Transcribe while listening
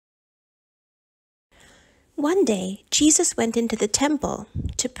One day, Jesus went into the temple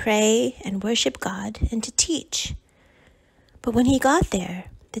to pray and worship God and to teach. But when he got there,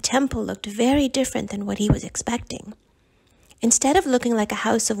 the temple looked very different than what he was expecting. Instead of looking like a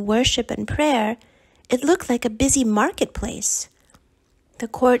house of worship and prayer, it looked like a busy marketplace. The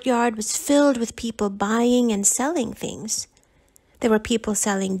courtyard was filled with people buying and selling things. There were people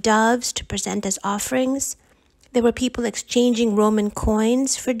selling doves to present as offerings. There were people exchanging Roman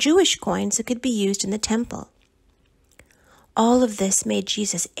coins for Jewish coins that could be used in the temple. All of this made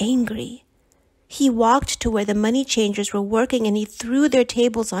Jesus angry. He walked to where the money changers were working and he threw their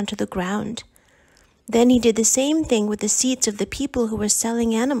tables onto the ground. Then he did the same thing with the seats of the people who were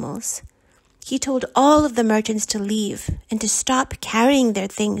selling animals. He told all of the merchants to leave and to stop carrying their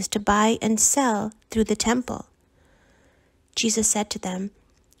things to buy and sell through the temple. Jesus said to them,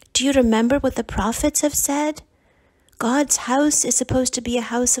 "Do you remember what the prophets have said? God's house is supposed to be a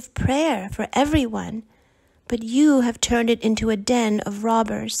house of prayer for everyone, but you have turned it into a den of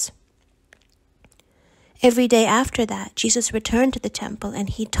robbers." Every day after that, Jesus returned to the temple and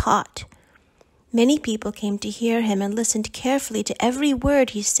he taught. Many people came to hear him and listened carefully to every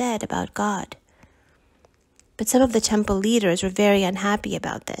word he said about God. But some of the temple leaders were very unhappy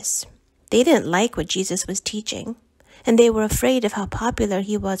about this. They didn't like what Jesus was teaching, and they were afraid of how popular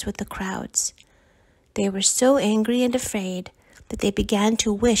he was with the crowds. They were so angry and afraid that they began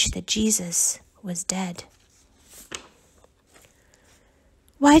to wish that Jesus was dead.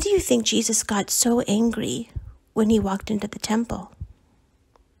 Why do you think Jesus got so angry when he walked into the temple?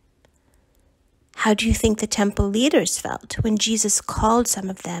 How do you think the temple leaders felt when Jesus called some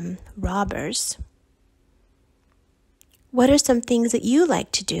of them robbers? What are some things that you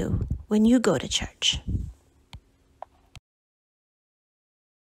like to do when you go to church?